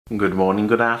Good morning,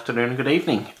 good afternoon, good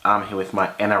evening. I'm here with my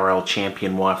NRL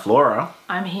champion wife, Laura.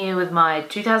 I'm here with my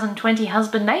 2020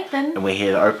 husband, Nathan. And we're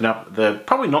here to open up the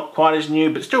probably not quite as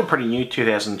new, but still pretty new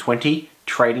 2020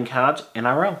 trading cards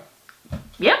NRL.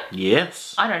 Yep.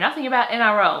 Yes. I know nothing about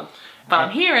NRL, but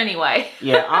I'm here anyway.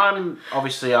 Yeah, I'm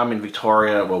in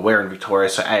Victoria, well we're in Victoria,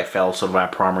 so AFL sort of our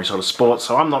primary sort of sport,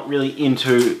 so I'm not really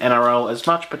into NRL as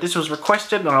much, but this was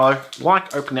requested and I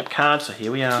like opening up cards, so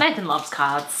here we are. Nathan loves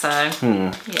cards, so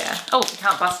yeah. Oh, you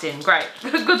can't bust in, great.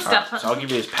 Good stuff. Right, so I'll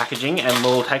give you this packaging and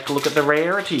we'll take a look at the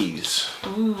rarities.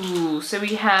 Ooh, so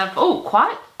we have,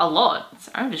 quite a lot.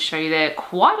 So I'll just show you there,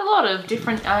 quite a lot of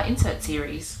different insert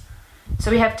series. So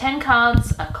we have 10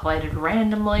 cards collated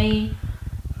randomly.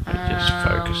 Just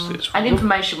focus this one. And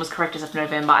information was correct as of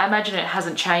November. I imagine it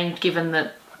hasn't changed given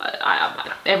that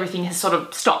everything has sort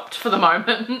of stopped for the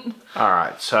moment.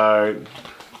 Alright, so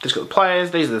just got the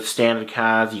players. These are the standard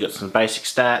cards. You got some basic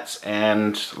stats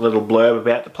and a little blurb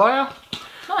about the player.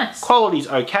 Nice. Quality's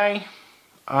okay.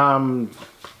 I don't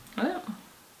know,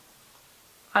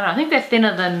 I think they're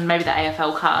thinner than maybe the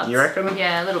AFL cards. You reckon?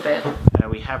 Yeah, a little bit.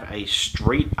 We have a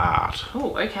street art.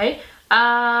 Oh, okay.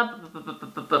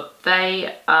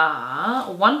 They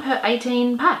are 1 per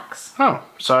 18 packs. Oh,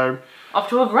 so... Off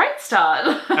to a great start.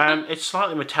 It's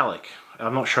slightly metallic.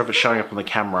 I'm not sure if it's showing up on the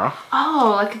camera.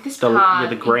 Oh, like this part. Yeah,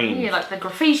 the green. Yeah, like the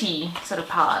graffiti sort of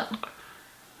part.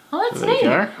 Oh, that's So there neat. you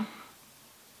go.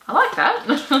 I like that.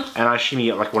 And I assume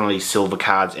you get like one of these silver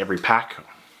cards every pack.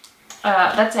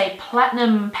 That's a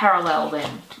platinum parallel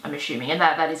then, I'm assuming. And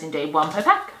that is indeed 1 per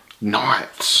pack.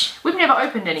 Nice. We've never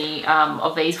opened any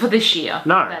of these for this year.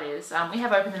 No. That is. We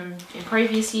have opened them in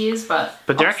previous years, but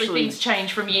they're obviously actually, things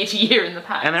change from year to year in the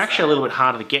packs. And they're actually a little bit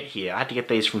harder to get here. I had to get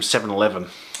these from 7-Eleven.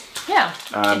 Yeah.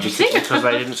 Because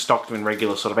they didn't stock them in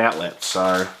regular sort of outlets,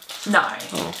 so... No.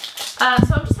 Oh.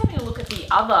 So I'm just having a look at the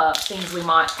other things we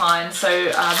might find. So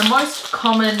the most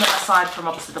common, aside from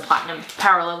obviously the platinum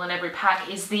parallel in every pack,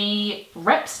 is the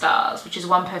rep stars, which is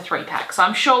 1 per 3 pack. So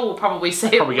I'm sure we'll probably see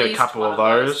at get a couple of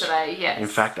those today. Yes. In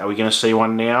fact, are we going to see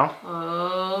one now?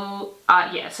 Oh,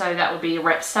 yeah. So that would be a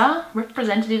rep star,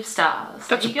 representative stars.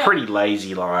 That's a pretty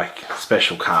lazy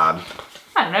special card.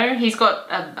 I don't know. He's got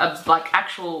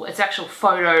actual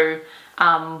photo.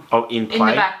 In play? In the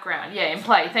background. Yeah, in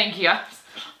play. Thank you. I was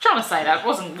trying to say that. It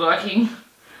wasn't working.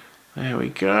 There we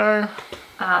go.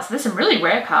 So there's some really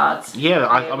rare cards. Yeah,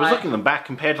 I was looking them back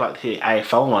compared to the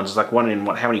AFL ones. It's like one in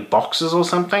how many boxes or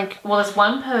something? Well, there's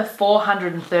 1 per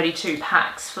 432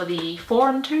 packs for the 4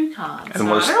 and 2 cards. And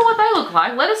so I don't know what they look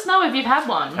like. Let us know if you've had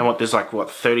one. And there's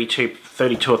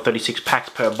 32 or 36 packs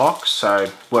per box,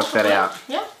 so work that out.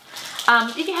 Yeah.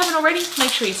 If you haven't already, make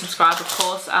sure you subscribe, of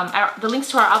course. The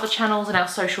links to our other channels and our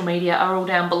social media are all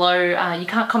down below. You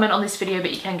can't comment on this video,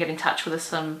 but you can get in touch with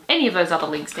us on any of those other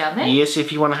links down there. Yes,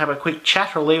 if you want to have a quick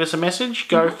chat or leave us a message,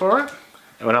 go for it.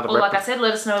 Or like I said,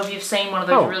 let us know if you've seen one of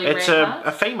those really rare cards. It's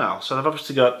a female, so they've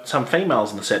obviously got some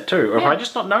females in the set too. Or have I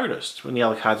just not noticed when the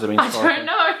other cards have been I don't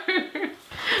know.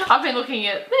 I've been looking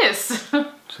at this. So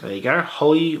there you go,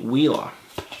 Holly Wheeler.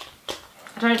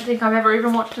 I don't think I've ever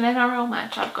even watched an NRL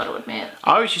match, I've got to admit.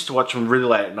 I always used to watch them really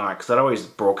late at night because they'd always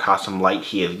broadcast them late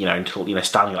here, until,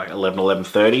 starting like 11,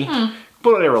 11:30.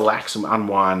 But I relax and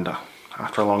unwind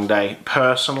after a long day,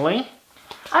 personally.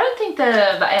 I don't think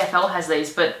the AFL has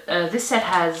these, but this set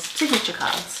has signature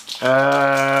cards.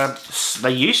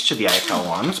 They used to, the AFL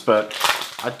ones, but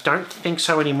I don't think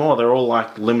so anymore. They're all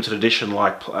like limited edition,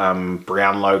 like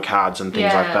Brownlow cards and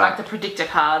things like that. Yeah, like the predictor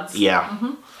cards. Yeah.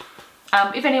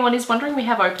 If anyone is wondering, we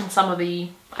have opened some of the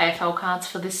AFL cards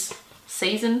for this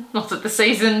season. Not that the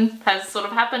season has sort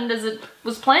of happened as it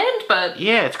was planned, but...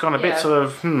 Yeah, it's gone a bit sort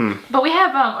of, But we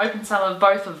have opened some of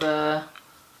both of the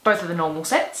normal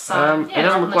sets. So, it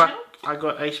doesn't look like I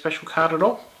got a special card at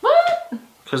all. What?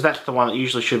 Because that's the one that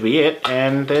usually should be it,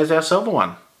 and there's our silver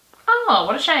one. Oh,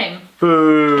 what a shame.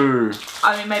 Boo!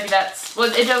 I mean, maybe that's... Well,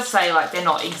 it does say, they're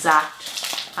not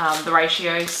exact, the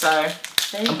ratios, so...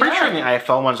 I'm pretty sure in the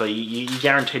AFL ones, you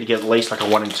guarantee to get at least a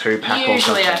 1 in 2 pack or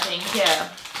something. Usually, I think, yeah.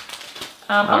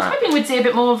 I was hoping we'd see a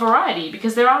bit more variety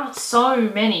because there aren't so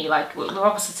many. We've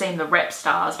obviously seen the rep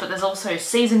stars, but there's also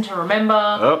Season to Remember.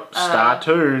 Oh,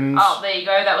 Startoons. Oh, there you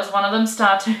go. That was one of them,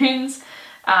 Startoons.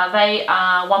 They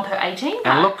are 1 per 18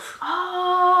 packs. And look,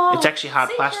 oh, it's actually hard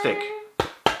plastic.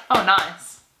 Oh,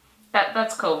 nice.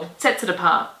 That's cool. Sets it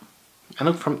apart. And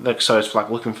look so it's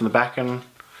looking from the back and...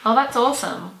 Oh, that's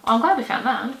awesome. I'm glad we found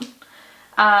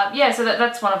that. Yeah, so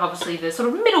that's one of obviously the sort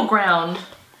of middle ground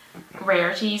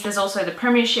rarities. There's also the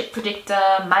Premiership Predictor,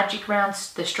 Magic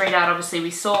Rounds, the Street Art obviously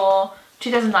we saw,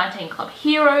 2019 Club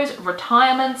Heroes,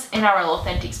 Retirements, NRL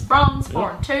Authentics Bronze,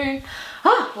 4 and 2.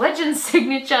 Legends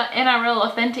signature, NRL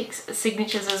authentic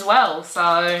signatures as well.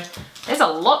 So there's a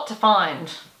lot to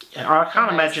find. I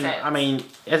can't imagine, I mean,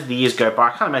 as the years go by,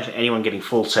 I can't imagine anyone getting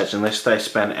full sets unless they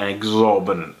spend an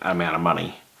exorbitant amount of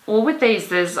money. Well, with these,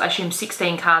 there's, I assume,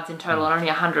 16 cards in total and only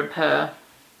 100 per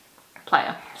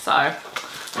player. So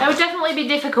they would definitely be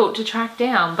difficult to track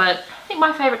down, but I think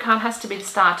my favourite card has to be the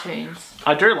Star Tunes.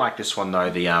 I do like this one though,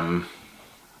 the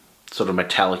sort of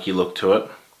metallic-y look to it.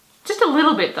 Just a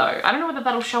little bit though. I don't know whether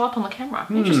that'll show up on the camera.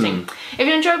 Interesting. If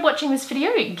you enjoyed watching this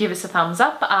video, give us a thumbs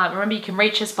up. Remember, you can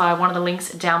reach us by one of the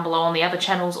links down below on the other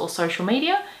channels or social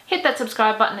media. Hit that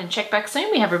subscribe button and check back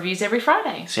soon. We have reviews every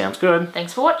Friday. Sounds good.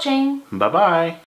 Thanks for watching. Bye-bye.